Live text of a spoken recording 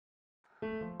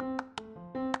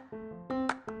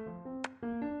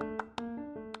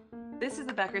This is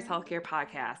the Becker's Healthcare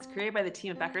Podcast, created by the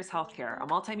team at Becker's Healthcare, a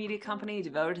multimedia company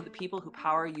devoted to the people who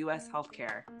power U.S.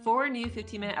 healthcare. 4 new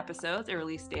 15-minute episodes are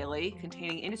released daily,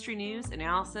 containing industry news,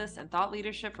 analysis, and thought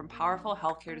leadership from powerful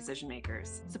healthcare decision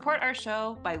makers. Support our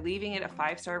show by leaving it a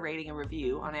 5-star rating and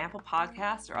review on Apple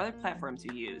Podcasts or other platforms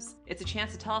you use. It's a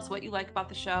chance to tell us what you like about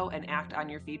the show and act on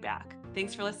your feedback.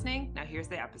 Thanks for listening. Now here's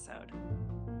the episode.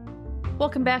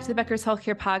 Welcome back to the Becker's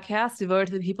Healthcare Podcast, devoted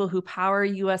to the people who power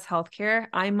U.S. healthcare.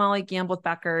 I'm Molly Gamble with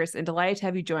Becker's and delighted to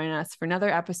have you join us for another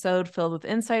episode filled with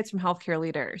insights from healthcare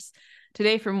leaders.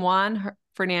 Today from Juan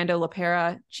Fernando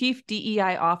Lopera, Chief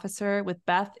DEI Officer with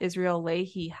Beth Israel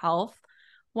Lahey Health.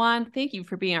 Juan, thank you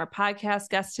for being our podcast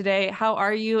guest today. How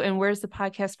are you and where does the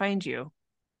podcast find you?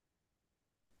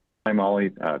 Hi,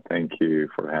 Molly. Thank you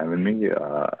for having me.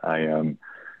 I am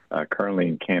currently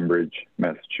in Cambridge,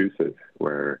 Massachusetts,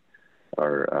 where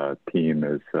our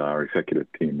executive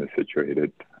team is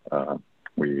situated.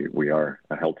 We are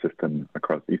a health system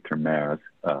across Eastern Mass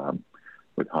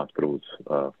with hospitals,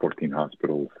 14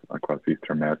 hospitals across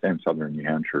Eastern Mass and Southern New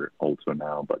Hampshire also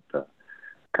now, but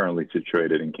currently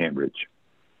situated in Cambridge.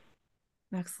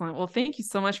 Excellent. Well, thank you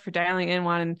so much for dialing in,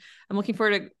 Juan. And I'm looking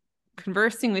forward to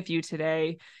conversing with you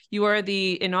today. You are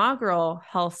the inaugural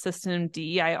health system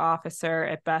DEI officer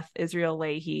at Beth Israel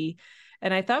Lahey.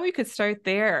 And I thought we could start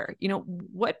there. You know,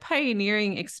 what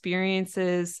pioneering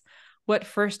experiences, what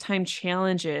first-time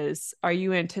challenges are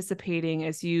you anticipating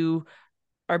as you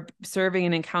are serving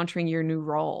and encountering your new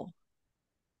role?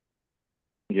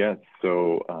 Yes.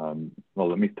 So,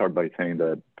 let me start by saying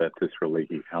that Beth Israel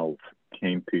Lahey Health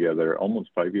came together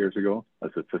almost 5 years ago as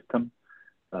a system.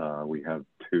 We have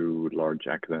 2 large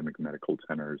academic medical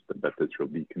centers, the Beth Israel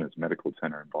Deaconess Medical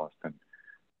Center in Boston,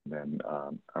 and then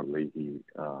our Lahey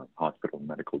Hospital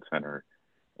Medical Center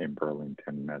in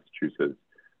Burlington, Massachusetts.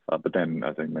 But then,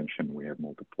 as I mentioned, we have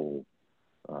multiple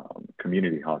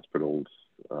community hospitals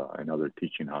and other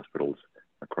teaching hospitals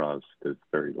across this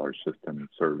very large system,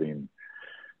 serving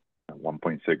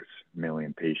 1.6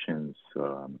 million patients.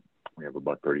 We have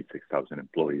about 36,000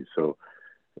 employees. So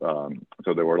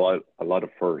there were a lot of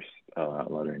firsts, a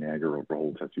lot of inaugural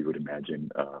roles, as you would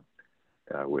imagine,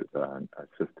 with a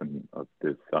system of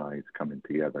this size coming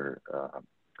together.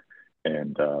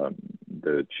 And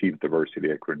the Chief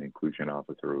Diversity, Equity, and Inclusion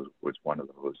Officer was one of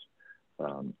those.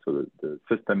 So the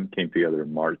system came together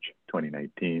in March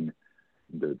 2019.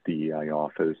 The DEI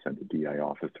office and the DEI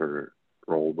officer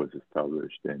role was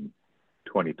established in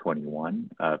 2021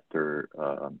 after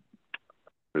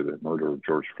the murder of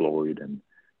George Floyd and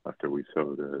after we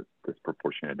saw the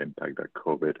disproportionate impact that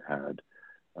COVID had,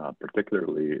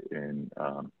 particularly in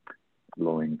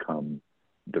low-income,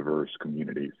 diverse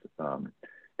communities.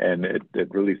 And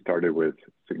it really started with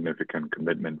significant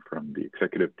commitment from the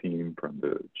executive team, from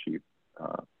the chief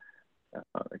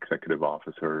executive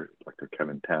officer, Dr.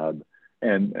 Kevin Tabb,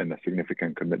 and a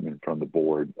significant commitment from the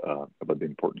board about the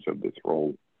importance of this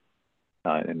role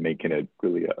and making it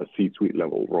really a C-suite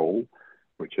level role,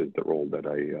 which is the role that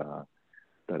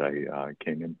I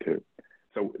came into.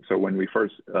 So when we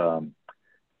first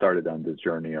started on this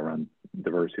journey around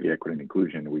diversity, equity, and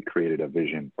inclusion, we created a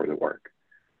vision for the work.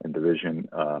 And the vision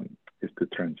is to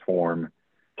transform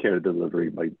care delivery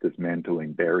by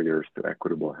dismantling barriers to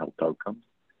equitable health outcomes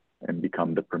and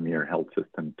become the premier health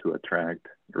system to attract,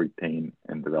 retain,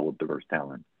 and develop diverse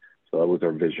talent. So that was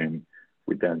our vision.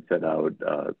 We then set out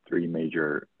 3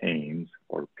 major aims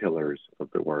or pillars of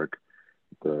the work.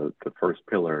 The first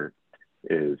pillar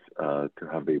is to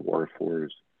have a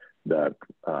workforce that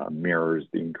mirrors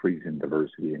the increase in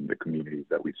diversity in the communities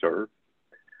that we serve.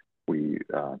 We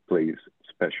place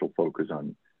special focus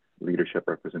on leadership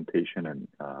representation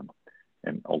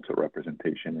and also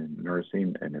representation in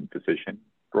nursing and in physician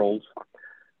roles,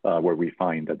 where we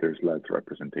find that there's less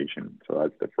representation. So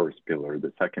that's the first pillar.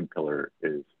 The second pillar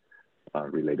is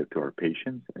related to our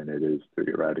patients, and it is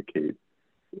to eradicate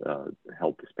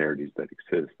health disparities that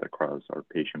exist across our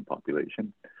patient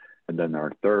population. And then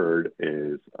our third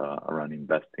is around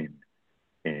investing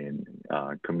in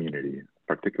community,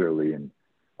 particularly in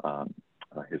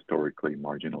historically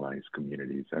marginalized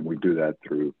communities. And we do that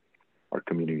through our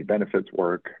community benefits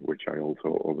work, which I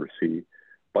also oversee,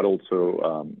 but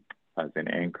also as an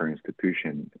anchor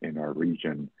institution in our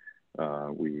region,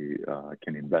 we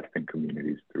can invest in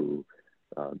communities through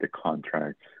the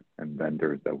contracts and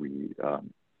vendors that we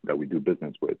do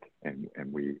business with, and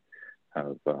we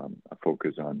have a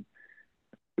focus on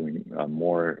doing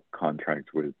more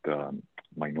contracts with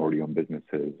minority-owned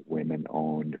businesses,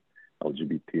 women-owned,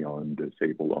 LGBT-owned,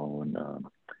 disabled-owned,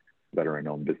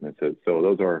 veteran-owned businesses. So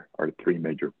those are our 3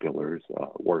 major pillars: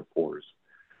 workforce,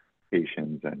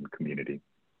 patients, and community.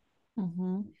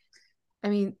 Mm-hmm. I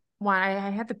mean, Juan, I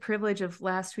had the privilege of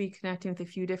last week connecting with a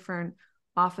few different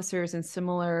officers in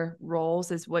similar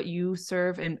roles as what you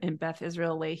serve in Beth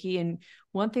Israel Lahey. And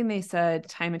one thing they said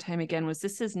time and time again was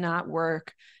this is not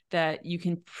work that you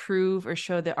can prove or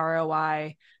show the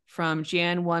ROI from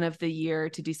Jan 1 of the year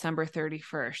to December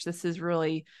 31st. This is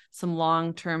really some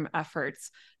long-term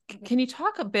efforts. Can you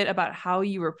talk a bit about how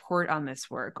you report on this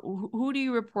work? Who do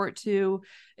you report to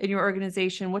in your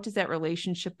organization? What does that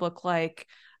relationship look like?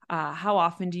 How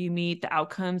often do you meet, the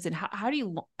outcomes, and how do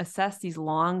you assess these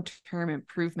long-term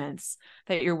improvements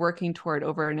that you're working toward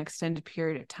over an extended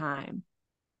period of time?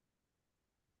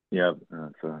 Yeah,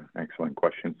 that's an excellent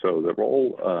question. So the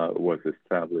role was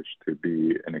established to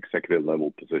be an executive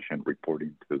level position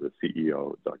reporting to the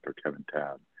CEO, Dr. Kevin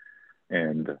Tabb.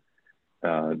 And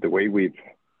the way we've,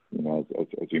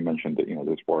 as you mentioned,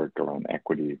 this work around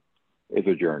equity is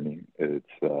a journey.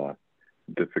 It's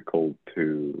difficult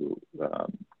to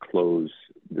close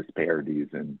disparities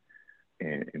in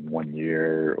 1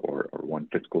 year or one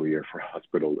fiscal year for a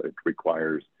hospital. It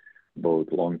requires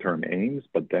both long-term aims,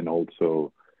 but then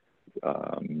also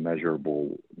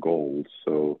measurable goals.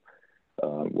 So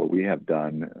what we have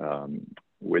done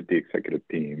with the executive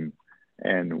team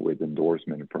and with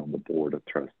endorsement from the board of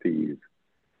trustees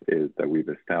is that we've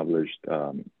established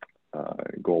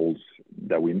goals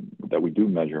that we do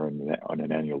measure on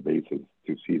an annual basis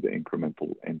to see the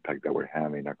incremental impact that we're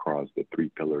having across the three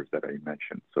pillars that I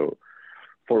mentioned. So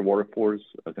for workforce,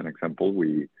 as an example,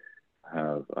 we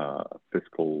have a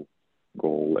fiscal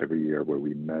goal every year where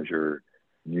we measure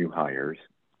new hires,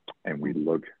 and we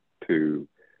look to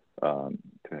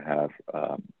have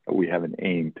we have an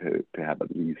aim to have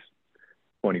at least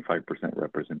 25%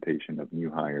 representation of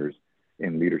new hires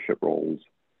in leadership roles,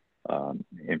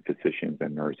 in physicians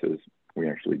and nurses. We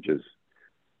actually just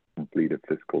completed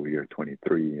fiscal year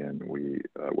 23, and we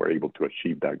were able to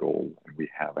achieve that goal, and we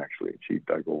have actually achieved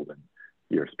that goal in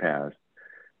years past.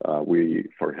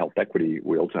 For health equity,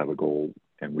 we also have a goal,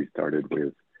 and we started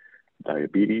with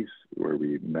diabetes, where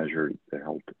we measured the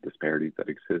health disparities that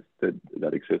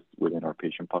exist within our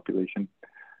patient population.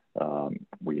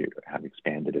 We have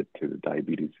expanded it to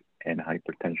diabetes and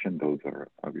hypertension. Those are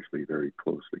obviously very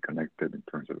closely connected in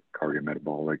terms of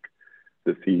cardiometabolic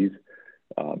disease.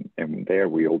 And there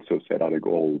we also set out a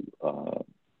goal.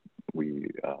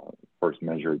 We first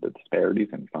measured the disparities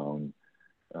and found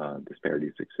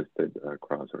disparities existed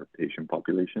across our patient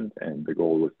populations. And the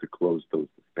goal was to close those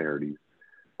disparities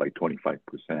by 25%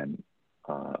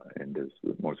 in this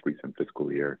most recent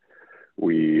fiscal year.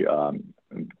 We are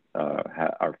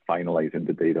finalizing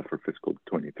the data for fiscal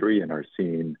 23 and are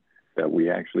seeing that we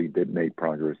actually did make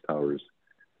progress towards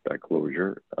that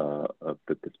closure of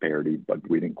the disparity, but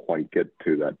we didn't quite get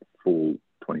to that full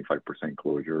 25%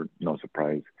 closure. No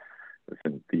surprise,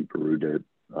 since deep-rooted,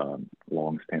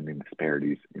 long-standing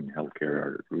disparities in healthcare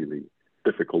are really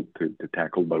difficult to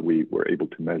tackle, but we were able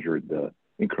to measure the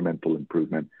incremental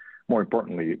improvement. More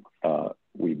importantly,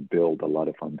 we build a lot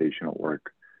of foundational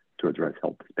work to address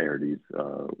health disparities.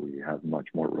 We have much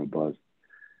more robust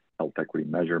health equity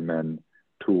measurement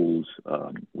tools.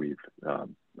 We've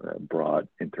brought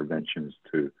interventions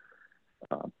to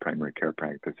primary care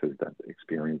practices that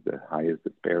experience the highest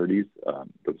disparities.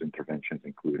 Those interventions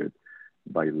included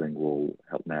bilingual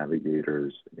health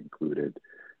navigators, included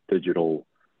digital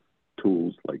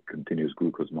tools like continuous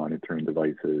glucose monitoring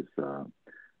devices,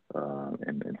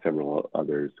 and several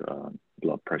others,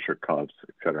 blood pressure cuffs,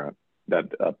 et cetera, that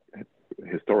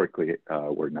historically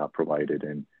were not provided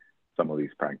in some of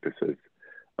these practices.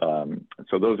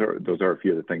 So those are a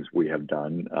few of the things we have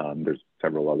done. There's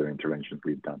several other interventions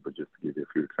we've done, but just to give you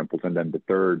a few examples. And then the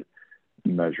third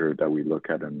measure that we look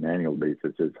at on an annual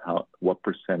basis is what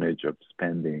percentage of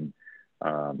spending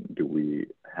do we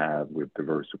have with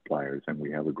diverse suppliers, and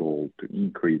we have a goal to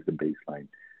increase the baseline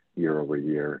year over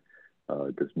year.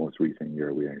 This most recent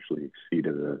year, we actually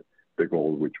exceeded the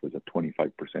goal, which was a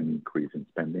 25% increase in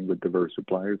spending with diverse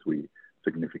suppliers. We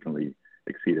significantly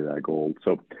exceeded that goal.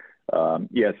 So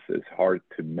yes, it's hard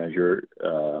to measure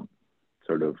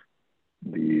sort of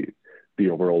the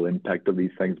overall impact of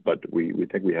these things, but we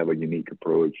think we have a unique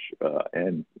approach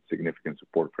and significant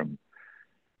support from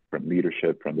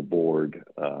leadership, from the board,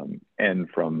 and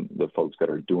from the folks that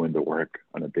are doing the work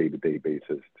on a day-to-day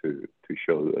basis to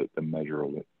show the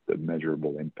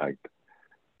measurable impact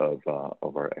of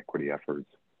our equity efforts.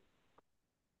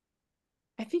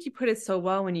 I think you put it so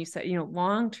well when you said,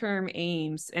 long-term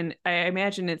aims, and I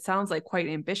imagine it sounds like quite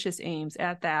ambitious aims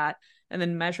at that, and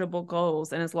then measurable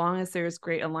goals. And as long as there's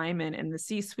great alignment in the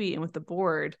C-suite and with the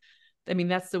board, I mean,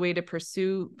 that's the way to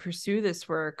pursue this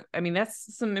work. I mean,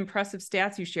 that's some impressive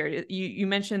stats you shared. You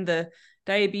mentioned the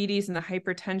diabetes and the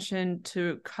hypertension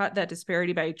to cut that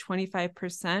disparity by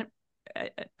 25%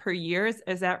 per year.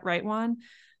 Is that right, Juan?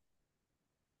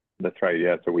 That's right.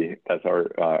 Yeah. So that's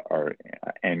our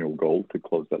annual goal, to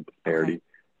close that disparity.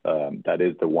 Okay. That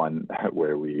is the one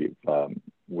where we've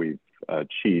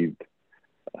achieved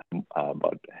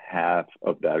about half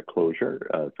of that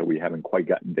closure. So we haven't quite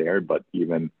gotten there, but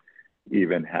even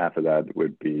half of that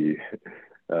would be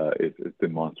is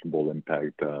demonstrable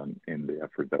impact in the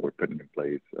efforts that we're putting in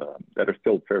place that are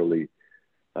still fairly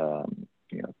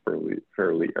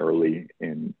early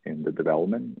in the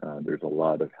development. There's a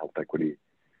lot of health equity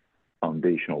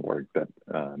foundational work that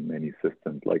many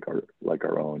systems like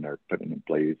our own are putting in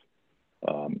place,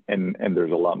 and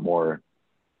there's a lot more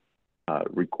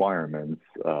requirements,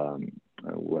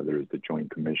 whether it's the Joint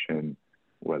Commission,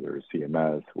 whether it's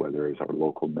CMS, whether it's our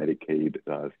local Medicaid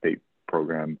state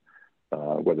program,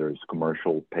 whether it's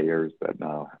commercial payers that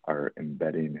now are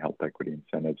embedding health equity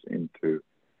incentives into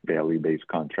value-based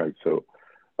contracts. So,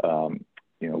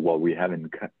 while we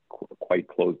haven't quite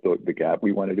closed the gap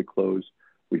we wanted to close,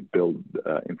 we've built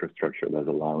infrastructure that's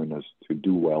allowing us to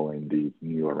do well in these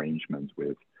new arrangements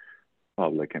with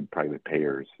public and private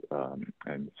payers.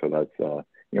 And so that's,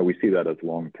 we see that as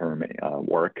long-term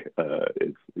work.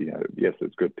 Yes,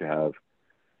 it's good to have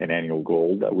an annual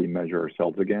goal that we measure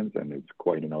ourselves against, and it's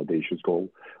quite an audacious goal.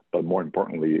 But more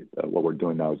importantly, what we're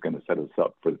doing now is going to set us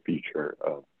up for the future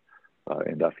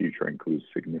and that future includes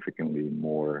significantly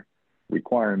more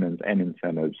requirements and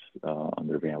incentives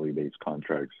under value-based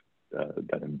contracts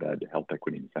that embed health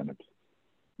equity incentives.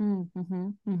 Mm-hmm,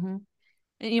 mm-hmm.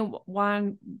 And,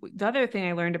 Juan, the other thing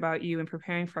I learned about you in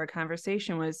preparing for our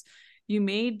conversation was you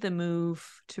made the move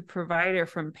to provider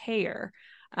from payer,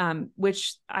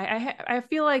 which I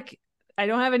feel like I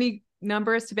don't have any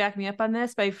numbers to back me up on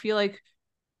this, but I feel like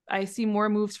I see more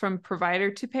moves from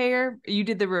provider to payer. You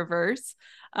did the reverse.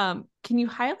 Can you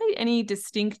highlight any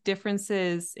distinct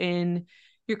differences in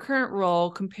your current role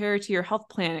compared to your health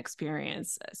plan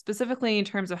experience, specifically in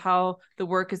terms of how the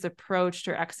work is approached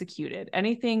or executed?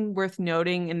 Anything worth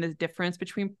noting in the difference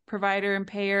between provider and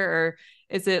payer, or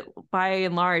is it by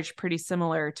and large pretty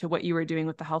similar to what you were doing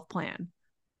with the health plan?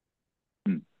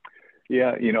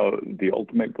 Yeah, the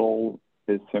ultimate goal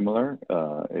is similar.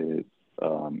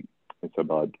 It's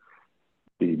about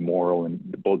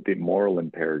both the moral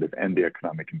imperative and the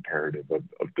economic imperative of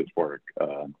this work.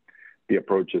 The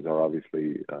approaches are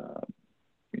obviously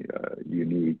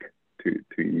unique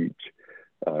to each,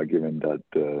 given that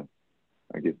the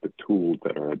tools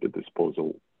that are at the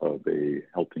disposal of a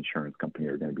health insurance company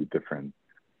are going to be different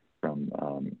from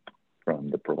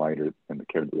the provider and the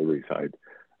care delivery side.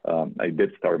 I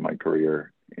did start my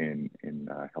career in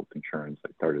health insurance.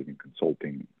 I started in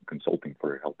consulting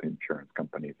for health insurance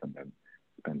companies, and then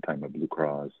spent time at Blue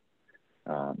Cross,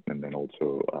 and then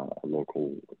also a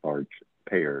local large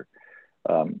payer.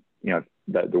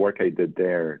 The work I did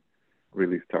there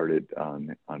really started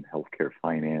on healthcare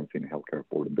finance and healthcare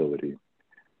affordability.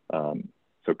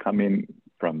 So coming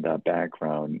from that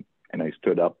background, and I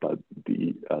stood up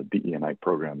the DE&I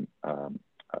program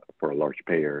for a large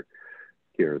payer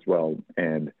here as well.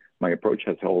 And my approach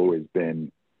has always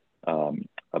been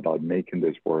about making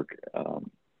this work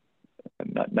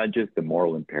not just the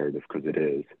moral imperative, because it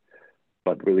is,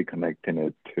 but really connecting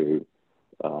it to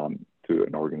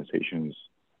an organization's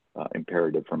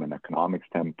imperative from an economic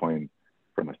standpoint,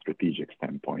 from a strategic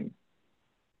standpoint.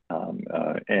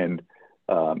 And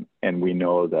we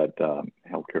know that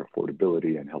healthcare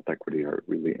affordability and health equity are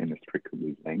really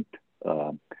inextricably linked.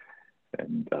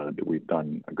 And we've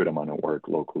done a good amount of work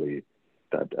locally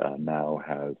that now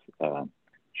has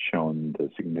shown the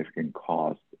significant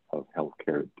cost of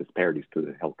healthcare disparities to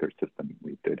the healthcare system.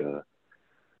 We did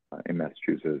in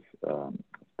Massachusetts,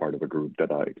 part of a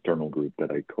external group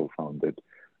that I co-founded.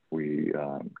 We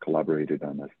collaborated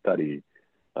on a study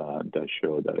that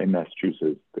showed that in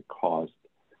Massachusetts, the cost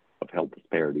of health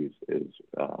disparities is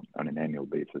on an annual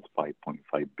basis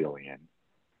 $5.5 billion,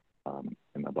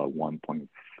 and about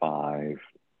 $1.5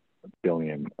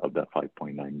 billion of that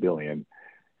 $5.9 billion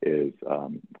is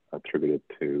attributed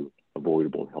to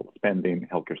avoidable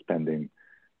healthcare spending.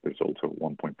 There's also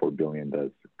 $1.4 billion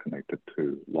that's connected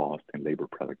to loss in labor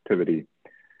productivity,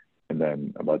 and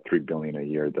then about $3 billion a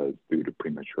year that's due to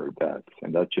premature deaths.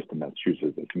 And that's just in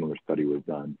Massachusetts. A similar study was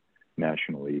done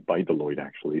nationally by Deloitte,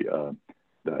 actually,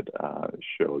 that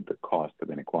showed the cost of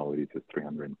inequalities is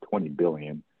 $320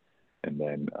 billion, and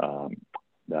then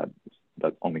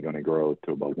that's only going to grow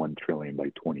to about $1 trillion by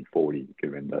 2040,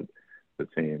 given that the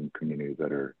same communities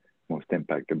that are most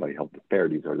impacted by health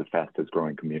disparities are the fastest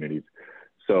growing communities.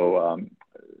 So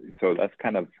that's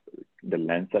kind of the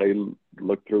lens that I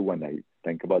look through when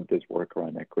think about this work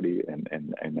around equity,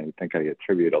 and I think I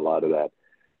attribute a lot of that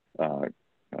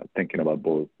thinking about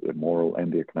both the moral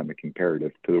and the economic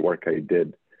imperative to the work I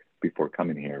did before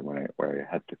coming here, where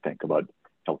I had to think about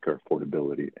healthcare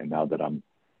affordability. And now that I'm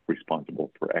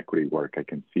responsible for equity work, I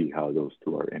can see how those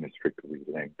two are inextricably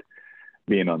linked.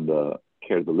 Being on the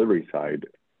care delivery side,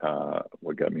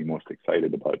 what got me most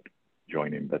excited about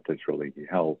joining Beth Israel Lahey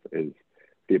Health is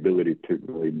the ability to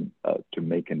really to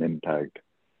make an impact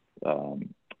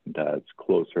that's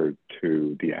closer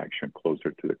to the action,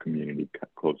 closer to the community,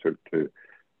 closer to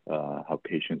how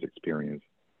patients experience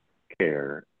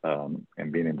care,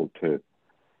 and being able to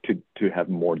have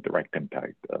more direct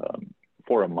impact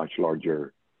for a much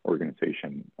larger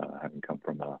organization, having come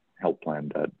from a health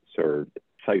plan that served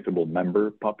sizable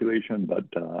member population, but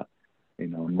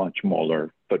much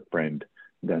smaller footprint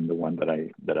than the one that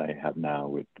I have now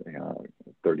with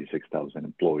 36,000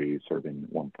 employees serving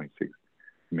 1.6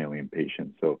 million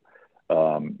patients. So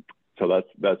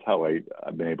that's how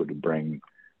I've been able to bring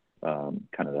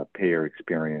kind of the payer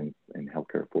experience and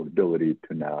healthcare affordability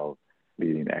to now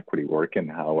leading equity work,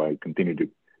 and how I continue to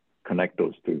connect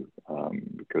those two,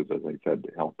 because as I said,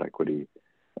 health equity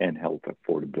and health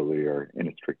affordability are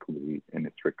inextricably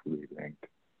linked.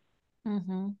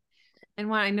 Mm-hmm. And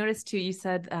what I noticed too, you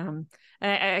said,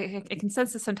 I can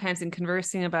sense this sometimes in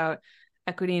conversing about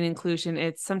equity and inclusion,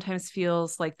 it sometimes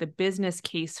feels like the business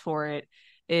case for it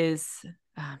is,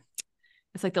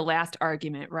 it's like the last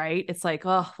argument, right? It's like,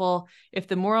 oh, well, if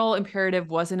the moral imperative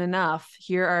wasn't enough,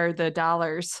 here are the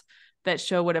dollars that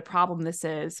show what a problem this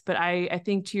is. But I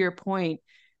think, to your point,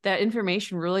 that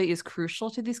information really is crucial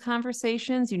to these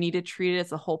conversations. You need to treat it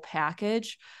as a whole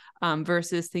package,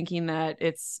 versus thinking that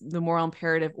it's the moral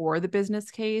imperative or the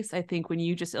business case. I think when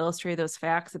you just illustrate those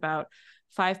facts about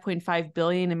 5.5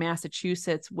 billion in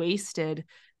Massachusetts wasted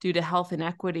due to health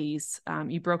inequities,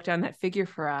 you broke down that figure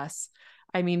for us.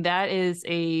 I mean, that is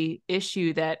a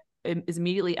issue that is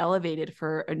immediately elevated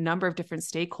for a number of different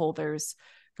stakeholders,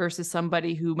 versus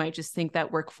somebody who might just think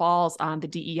that work falls on the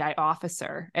DEI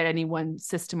officer at any one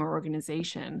system or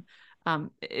organization.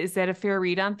 Is that a fair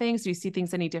read on things? Do you see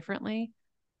things any differently?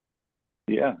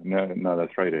 Yeah, no,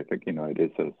 that's right. I think, it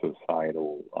is a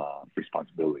societal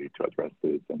responsibility to address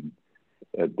this, and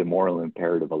the moral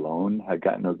imperative alone had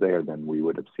gotten us there, then we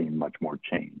would have seen much more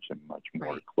change and much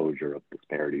more closure of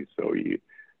disparities. So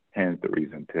hence the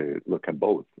reason to look at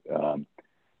both,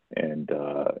 and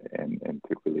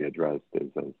to really address this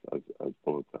as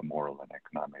both a moral and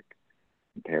economic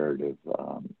imperative,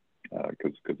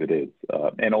 because it is.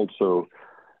 And also,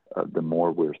 the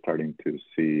more we're starting to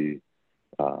see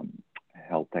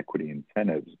health equity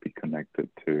incentives be connected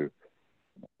to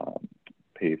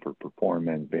pay for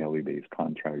performance, value-based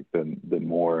contracts, then the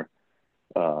more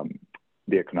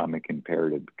the economic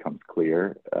imperative becomes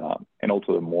clear, and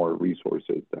also the more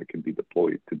resources that can be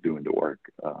deployed to doing the work,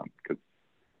 because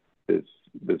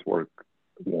this work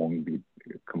won't be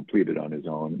completed on its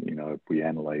own. If we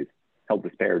analyze health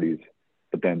disparities,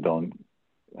 but then don't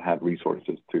have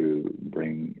resources to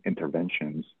bring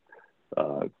interventions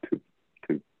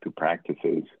to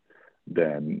practices,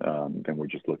 then we're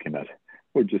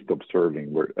just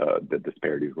observing the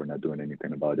disparities. We're not doing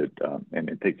anything about it, and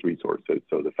it takes resources.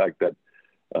 So the fact that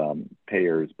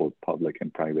payers, both public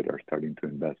and private, are starting to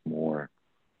invest more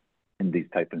in these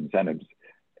type of incentives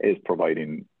is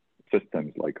providing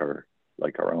systems like our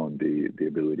own the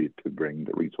ability to bring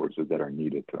the resources that are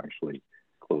needed to actually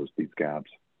close these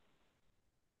gaps.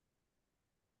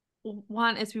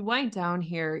 Juan, as we wind down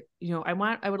here,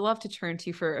 I would love to turn to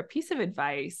you for a piece of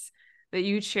advice that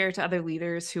you'd share to other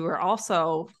leaders who are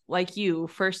also, like you,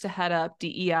 first to head up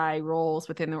DEI roles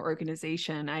within their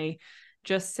organization. I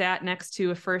just sat next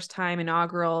to a first-time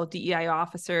inaugural DEI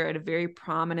officer at a very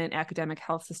prominent academic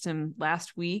health system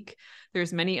last week.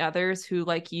 There's many others who,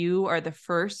 like you, are the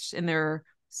first in their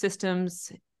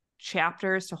systems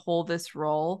chapters to hold this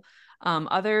role.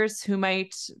 Others who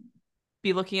might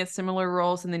be looking at similar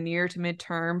roles in the near to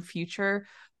midterm future.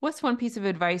 What's one piece of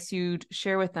advice you'd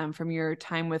share with them from your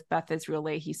time with Beth Israel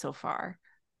Lahey so far?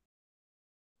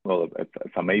 Well,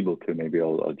 if I'm able to, maybe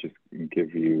I'll just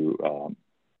give you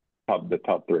the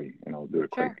top three, and I'll do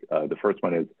it quick. The first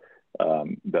one is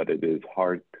that it is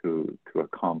hard to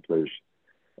accomplish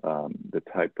the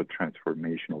type of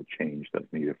transformational change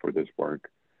that's needed for this work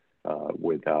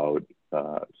without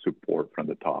support from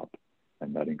the top.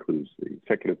 And that includes the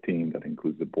executive team, that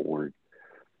includes the board.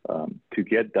 To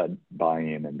get that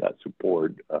buy-in and that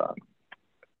support,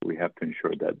 we have to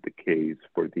ensure that the case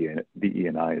for the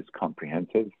E&I is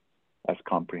comprehensive as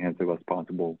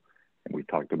possible. And we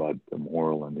talked about the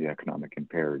moral and the economic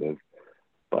imperative.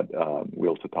 But we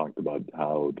also talked about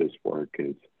how this work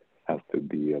has to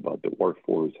be about the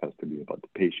workforce, has to be about the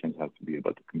patients, has to be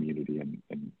about the community, and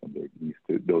those needs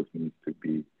to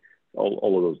be,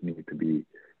 all of those need to be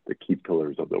the key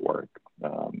pillars of the work.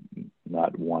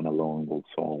 Not one alone will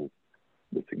solve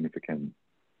the significant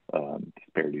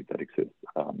disparities that exist.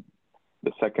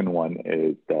 The second one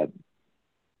is that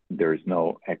there is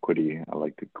no equity, I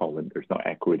like to call it, there's no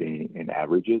equity in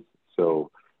averages.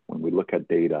 So when we look at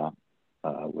data,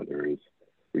 whether it's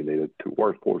related to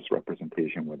workforce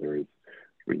representation, whether it's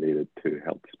related to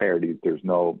health disparities, there's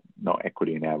no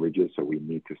equity in averages. So we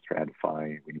need to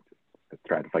stratify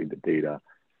the data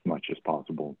as much as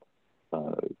possible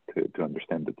to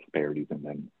understand the disparities and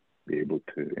then be able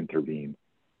to intervene.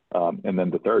 And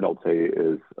then the third I'll say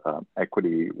is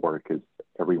equity work is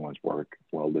everyone's work.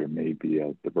 While there may be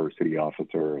a diversity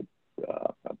officer,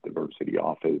 a diversity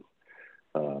office,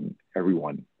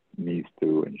 everyone needs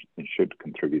to and should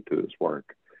contribute to this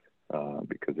work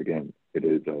because, again, it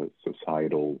is a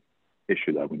societal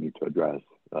issue that we need to address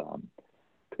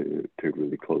to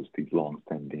really close these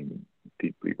long-standing,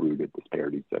 deeply rooted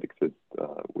disparities that exist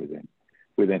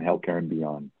within healthcare and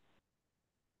beyond.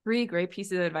 3 great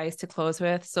pieces of advice to close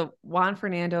with. So Juan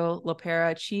Fernando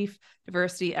Lopera, Chief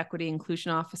Diversity, Equity,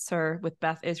 Inclusion Officer with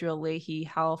Beth Israel Lahey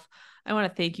Health. I want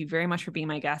to thank you very much for being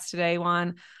my guest today,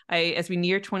 Juan. As we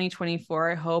near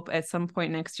 2024, I hope at some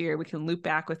point next year we can loop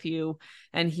back with you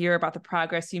and hear about the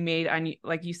progress you made on,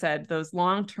 like you said, those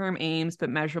long-term aims but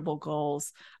measurable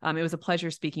goals. It was a pleasure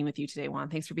speaking with you today, Juan.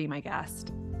 Thanks for being my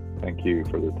guest. Thank you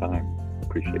for the time.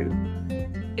 Appreciate it.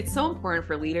 It's so important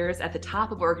for leaders at the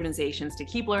top of organizations to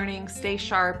keep learning, stay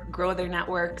sharp, grow their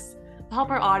networks. To help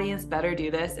our audience better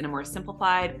do this in a more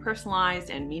simplified, personalized,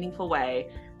 and meaningful way,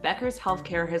 Becker's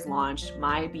Healthcare has launched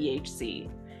My BHC.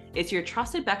 It's your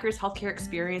trusted Becker's Healthcare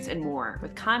experience and more,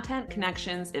 with content,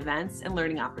 connections, events, and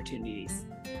learning opportunities.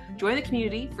 Join the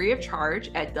community free of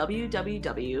charge at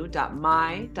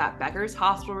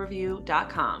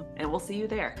www.my.beckershospitalreview.com, and we'll see you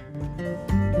there.